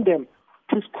to send them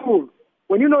to school.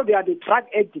 When you know they are the drug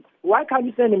addicts, why can't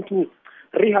you send them to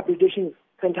rehabilitation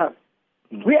centers?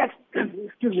 We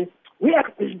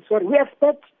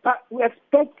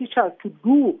expect teachers to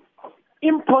do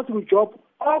impossible job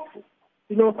of,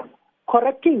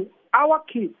 correcting our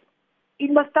kids.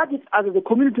 It must start with us as a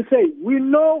community to say, we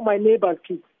know my neighbor's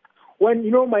kids. When,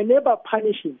 my neighbor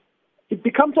punishes, it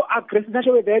becomes so aggressive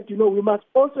that, we must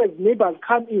also as neighbors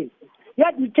come in.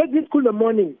 Yet we take this school in the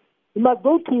morning. We must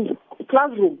go to the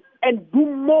classroom and do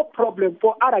more problems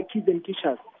for other kids and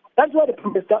teachers. That's why the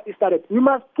problem started. We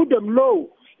must put them low.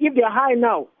 If they are high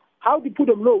now, how to put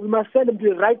them low? We must send them to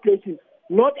the right places,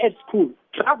 not at school.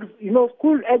 Drugs,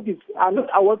 school addicts are not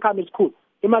welcome in school.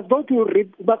 We must go to,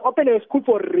 we must open a school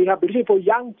for rehabilitation for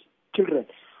young children.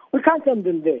 We can't send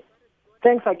them there.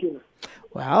 Thanks, Akina.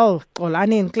 Well,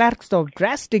 Xolani in Klerksdorp,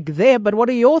 drastic there, but what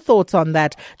are your thoughts on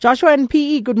that? Joshua and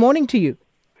PE, good morning to you.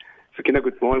 Sakina,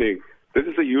 good morning. This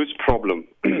is a huge problem,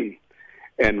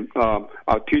 and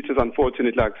our teachers,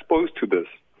 unfortunately, are exposed to this.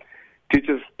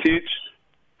 Teachers teach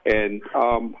and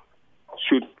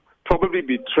should probably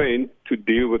be trained to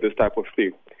deal with this type of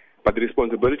thing, but the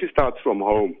responsibility starts from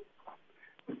home.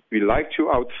 We like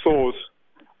to outsource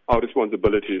our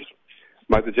responsibilities.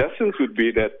 My suggestions would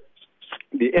be that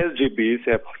the SGBs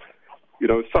have,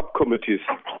 subcommittees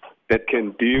that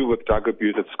can deal with drug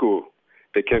abuse at school.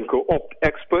 They can co-opt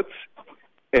experts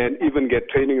and even get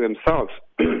training themselves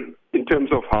in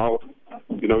terms of how,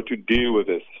 to deal with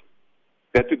this.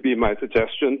 That would be my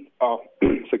suggestion.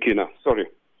 Sakina, sorry.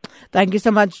 Thank you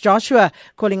so much, Joshua,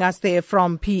 calling us there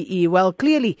from PE. Well,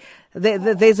 clearly,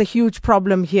 there's a huge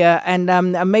problem here. And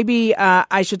maybe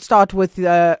I should start with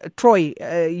Troy,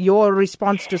 your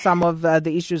response to some of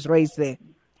the issues raised there.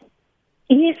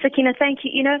 Yes, Sakina, thank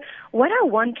you. What I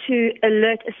want to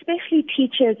alert, especially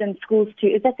teachers and schools to,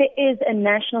 is that there is a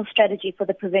national strategy for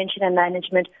the prevention and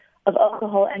management of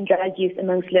alcohol and drug use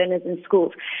amongst learners in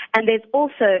schools. And there's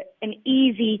also an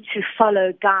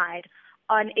easy-to-follow guide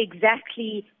on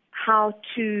exactly how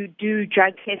to do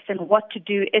drug tests and what to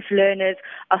do if learners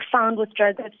are found with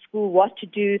drugs at school, what to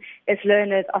do if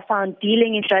learners are found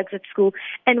dealing in drugs at school.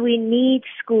 And we need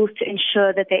schools to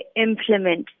ensure that they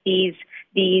implement these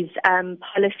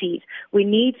policies. We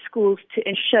need schools to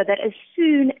ensure that as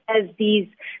soon as these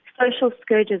social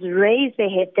scourges raise their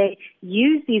head, they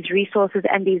use these resources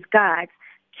and these guides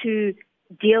to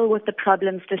deal with the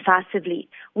problems decisively.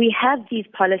 We have these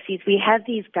policies, we have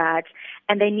these guides,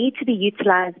 and they need to be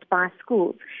utilized by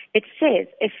schools. It says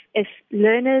if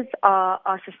learners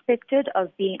are suspected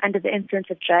of being under the influence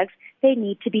of drugs, they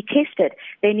need to be tested.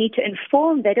 They need to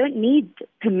inform. They don't need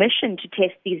permission to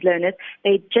test these learners.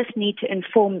 They just need to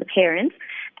inform the parents.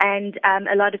 And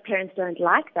a lot of parents don't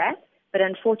like that, but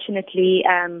unfortunately,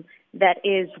 that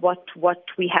is what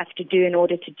we have to do in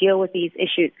order to deal with these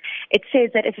issues. It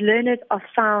says that if learners are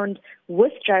found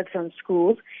with drugs on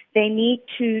schools, they need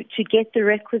to get the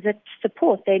requisite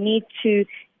support. They need to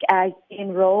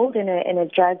enrolled in a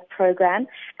drug program.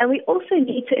 And we also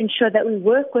need to ensure that we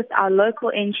work with our local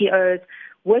NGOs,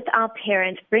 with our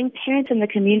parents, bring parents in the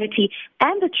community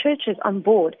and the churches on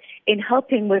board in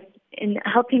helping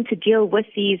to deal with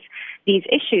these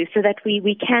issues so that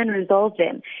we can resolve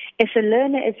them. If a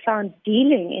learner is found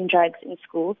dealing in drugs in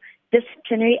schools,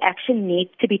 disciplinary action needs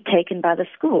to be taken by the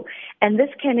school. And this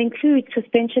can include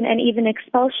suspension and even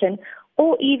expulsion,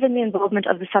 or even the involvement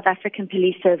of the South African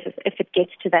Police Service if it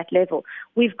gets to that level.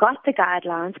 We've got the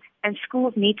guidelines, and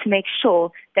schools need to make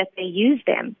sure that they use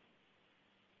them.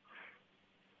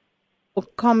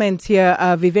 comments here.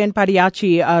 Viven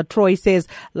Pariachi, Troy says,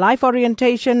 life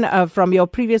orientation, from your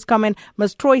previous comment,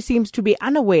 Ms. Troy seems to be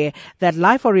unaware that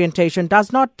life orientation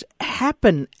does not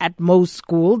happen at most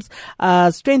schools.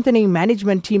 Strengthening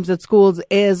management teams at schools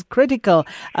is critical.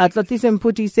 Tlatisa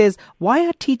Mputi says, why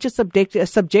are teachers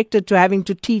subjected to having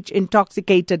to teach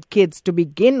intoxicated kids to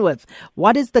begin with?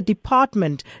 What is the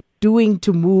department doing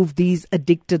to move these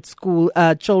addicted school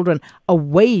children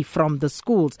away from the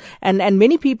schools? And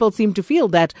many people seem to feel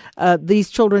that these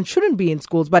children shouldn't be in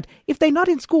schools. But if they're not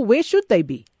in school, where should they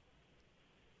be?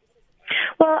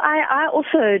 Well, I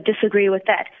also disagree with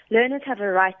that. Learners have a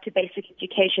right to basic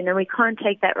education, and we can't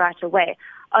take that right away.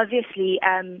 Obviously,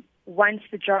 once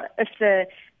if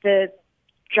the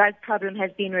drug problem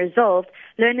has been resolved,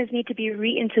 learners need to be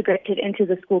reintegrated into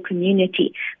the school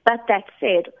community. But that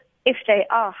said, if they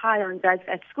are high on drugs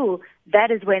at school, that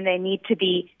is when they need to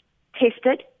be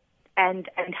tested and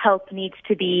help needs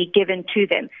to be given to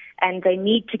them. And they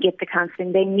need to get the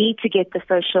counseling. They need to get the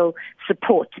social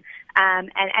support.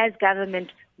 And as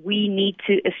government, we need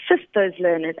to assist those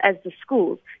learners as the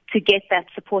schools to get that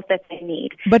support that they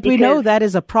need. But we know that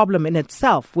is a problem in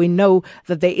itself. We know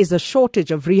that there is a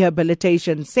shortage of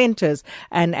rehabilitation centers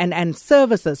and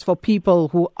services for people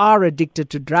who are addicted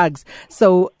to drugs.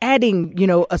 So adding,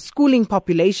 a schooling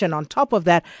population on top of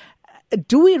that,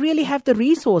 do we really have the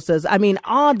resources? I mean,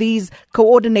 are these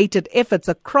coordinated efforts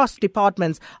across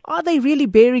departments, are they really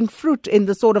bearing fruit in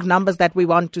the sort of numbers that we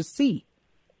want to see?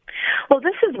 Well,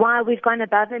 this is why we've gone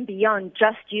above and beyond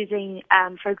just using,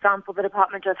 for example, the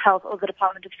Department of Health or the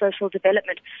Department of Social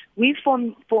Development. We've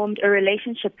formed a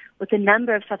relationship with a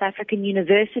number of South African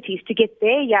universities to get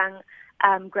their young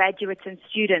graduates and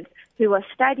students who are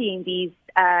studying these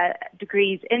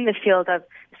degrees in the field of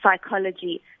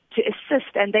psychology to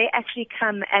assist, and they actually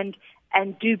come and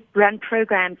do run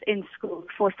programs in schools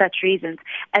for such reasons.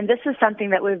 And this is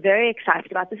something that we're very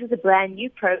excited about. This is a brand new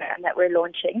program that we're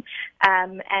launching,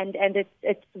 and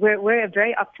we're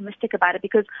very optimistic about it,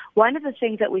 because one of the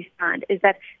things that we found is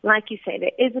that, like you say,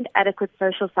 there isn't adequate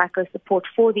social psycho support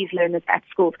for these learners at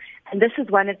schools, and this is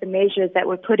one of the measures that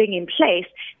we're putting in place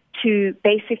to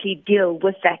basically deal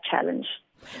with that challenge.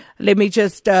 Let me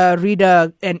just read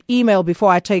an email before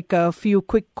I take a few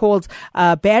quick calls.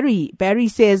 Barry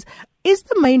says, is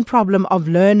the main problem of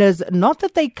learners not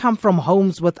that they come from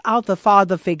homes without a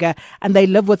father figure and they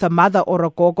live with a mother or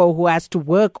a gogo who has to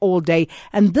work all day,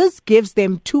 and this gives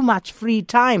them too much free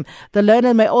time? The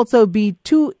learner may also be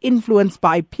too influenced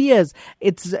by peers.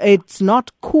 It's not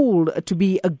cool to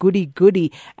be a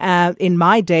goody-goody. In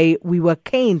my day, we were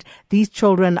caned. These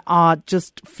children are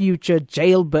just future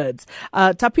jailbirds.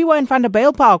 Tapiwa in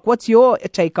Vanderbijl Park, what's your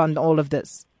take on all of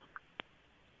this?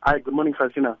 Hi, good morning,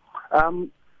 Fasina.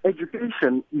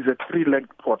 Education is a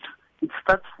three-legged pot. It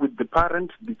starts with the parent,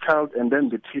 the child, and then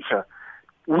the teacher.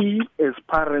 We as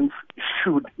parents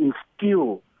should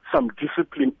instill some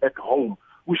discipline at home.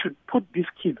 We should put these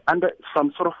kids under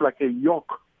some sort of like a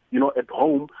yoke, at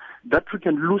home, that we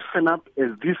can loosen up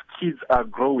as these kids are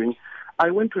growing.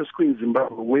 I went to a school in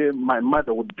Zimbabwe where my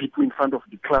mother would beat me in front of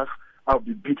the class. I would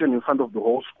be beaten in front of the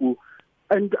whole school.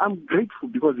 And I'm grateful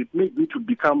because it made me to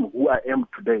become who I am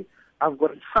today. I've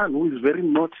got a son who is very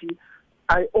naughty.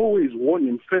 I always warn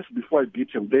him first before I beat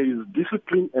him. There is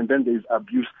discipline and then there is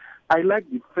abuse. I like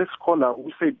the first caller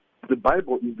who said the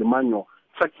Bible is the manual.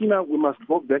 Sakina, we must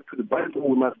go back to the Bible.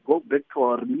 We must go back to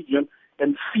our religion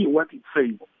and see what it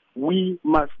says. We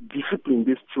must discipline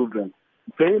these children.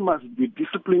 They must be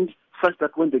disciplined such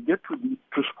that when they get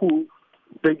to school,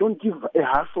 they don't give a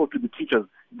hassle to the teachers.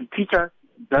 The teacher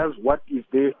does what is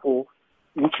there for,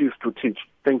 which is to teach.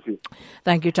 Thank you.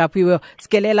 Thank you, Tapiwa.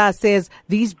 Skelela says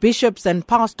these bishops and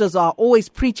pastors are always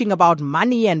preaching about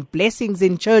money and blessings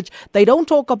in church. They don't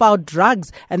talk about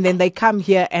drugs, and then they come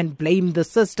here and blame the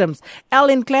systems. Al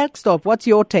in Klerksdorp, what's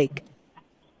your take?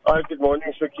 Hi, good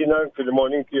morning, Sakina. Good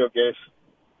morning to your guests.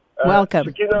 Welcome.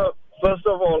 Sakina, first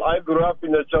of all, I grew up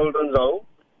in a children's home.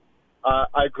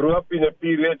 I grew up in a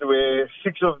period where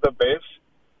six of the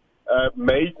best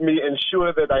made me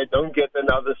ensure that I don't get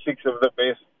another six of the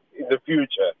best in the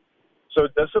future. So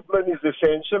discipline is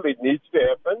essential. It needs to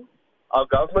happen. Our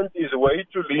government is way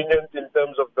too lenient in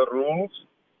terms of the rules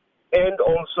and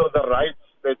also the rights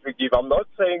that we give. I'm not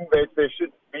saying that there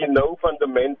should be no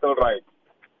fundamental rights,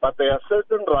 but there are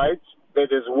certain rights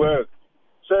that has worked,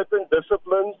 certain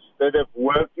disciplines that have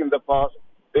worked in the past.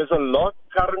 There's a lot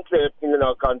currently happening in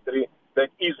our country that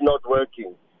is not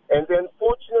working. And the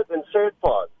unfortunate and sad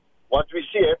part, what we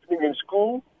see happening in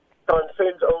school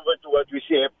transcends over to what we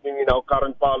see happening in our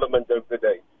current parliament of the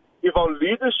day. If our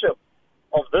leadership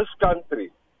of this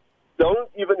country don't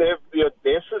even have the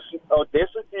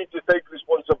audacity to take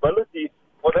responsibility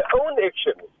for their own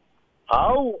actions,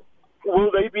 how will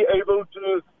they be able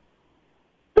to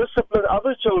discipline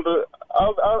other children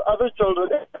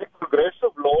and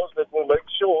progressive laws that will make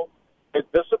sure that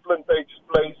discipline takes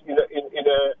place in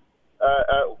a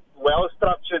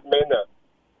well-structured manner?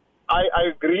 I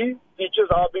agree, teachers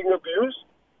are being abused.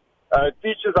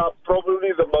 Teachers are probably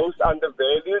the most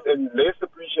undervalued and less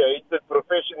appreciated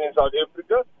profession in South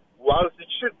Africa, whilst it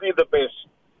should be the best.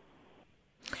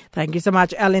 Thank you so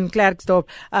much, Alan Klerksdorp.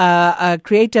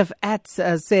 Creative Arts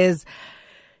says,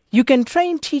 you can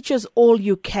train teachers all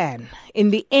you can.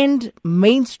 In the end,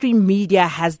 mainstream media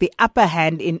has the upper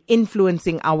hand in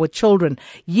influencing our children.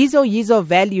 Yizo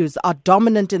values are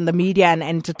dominant in the media and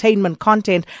entertainment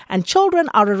content, and children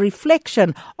are a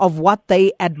reflection of what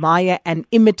they admire and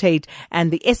imitate.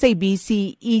 And the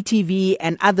SABC, ETV,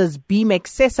 and others beam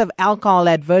excessive alcohol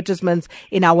advertisements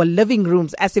in our living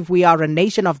rooms as if we are a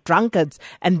nation of drunkards,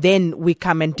 and then we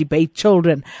come and debate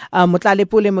children.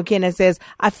 Mutlalepule Mukene says,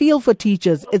 I feel for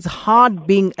teachers. It's hard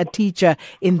being a teacher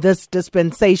in this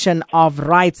dispensation of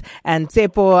rights. And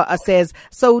Tsepo says,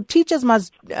 so teachers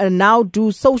must now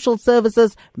do social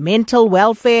services, mental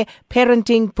welfare,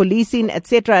 parenting, policing,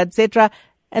 etc., etc.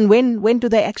 And when do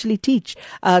they actually teach?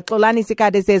 Xolani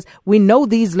Sikade says, we know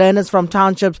these learners from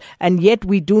townships, and yet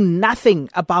we do nothing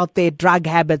about their drug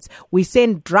habits. We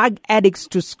send drug addicts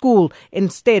to school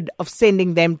instead of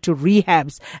sending them to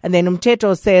rehabs. And then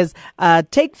Umteto says,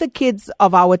 take the kids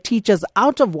of our teachers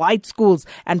out of white schools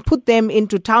and put them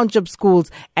into township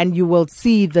schools, and you will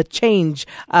see the change.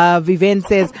 Viven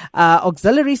says,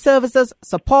 auxiliary services,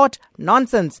 support,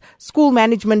 nonsense. School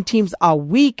management teams are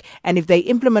weak, and if they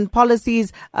implement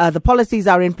policies, the policies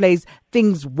are in place,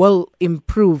 things will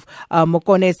improve.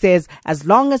 Mokone says, as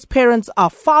long as parents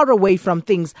are far away from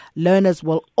things, learners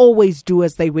will always do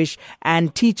as they wish,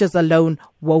 and teachers alone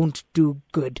won't do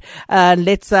good.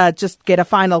 Let's just get a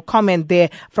final comment there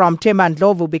from Themba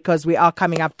Ndlovu, because we are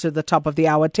coming up to the top of the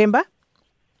hour. Themba?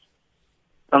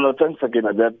 No, thanks again.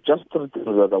 There are just three things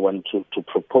that I want to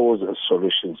propose as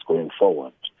solutions going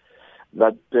forward.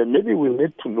 That maybe we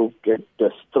need to look at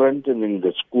strengthening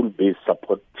the school-based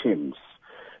support teams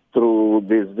through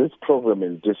this program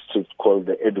in district called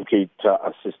the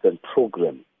Educator-Assistant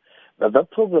Program.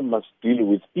 That program must deal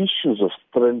with issues of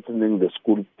strengthening the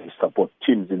school-based support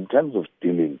teams in terms of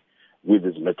dealing with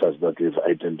these matters that we've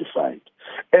identified.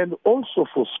 And also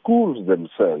for schools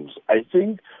themselves, I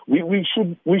think we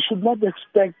should not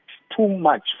expect too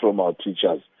much from our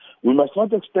teachers. We must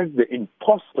not expect the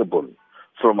impossible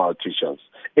from our teachers.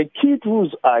 A kid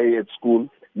whose eye at school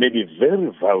may be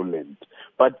very violent,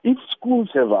 but if schools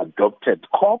have adopted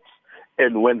cops,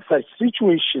 and when such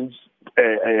situations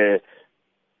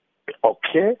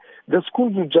occur, the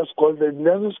schools will just call the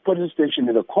nearest police station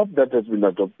in a cop that has been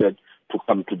adopted to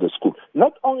come to the school.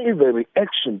 Not only the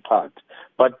reaction part,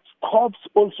 but cops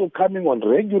also coming on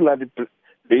regular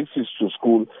basis to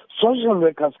school, social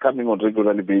workers coming on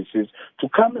regular basis to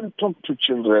come and talk to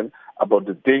children about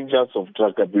the dangers of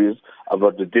drug abuse,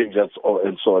 about the dangers of,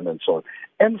 and so on and so on.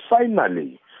 And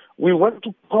finally, we want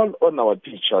to call on our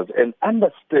teachers and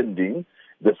understanding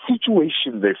the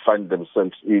situation they find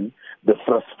themselves in, the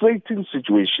frustrating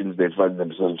situations they find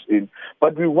themselves in,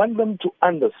 but we want them to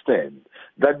understand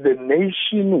that the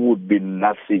nation would be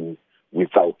nothing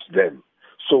without them.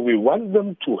 So we want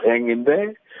them to hang in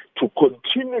there, to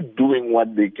continue doing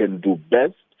what they can do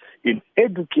best in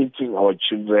educating our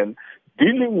children,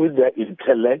 dealing with their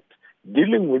intellect,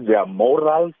 dealing with their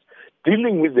morals,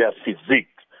 dealing with their physique.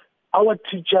 Our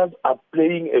teachers are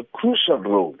playing a crucial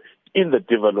role in the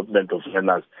development of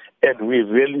learners, and we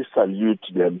really salute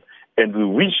them, and we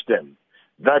wish them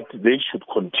that they should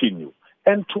continue.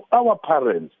 And to our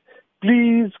parents,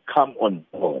 please come on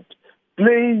board.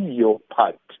 Play your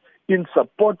part in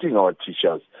supporting our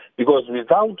teachers, because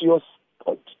without your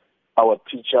support, our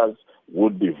teachers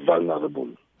would be vulnerable.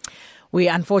 We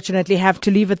unfortunately have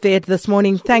to leave it there this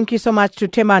morning. Thank you so much to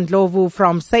Themba Ndlovu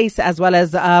from SACE, as well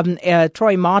as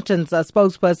Troy Martens, a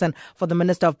spokesperson for the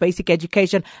Minister of Basic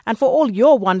Education, and for all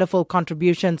your wonderful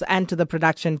contributions, and to the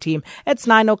production team. It's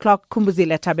 9 o'clock.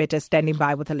 Kumbuzile Tabete standing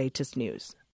by with the latest news.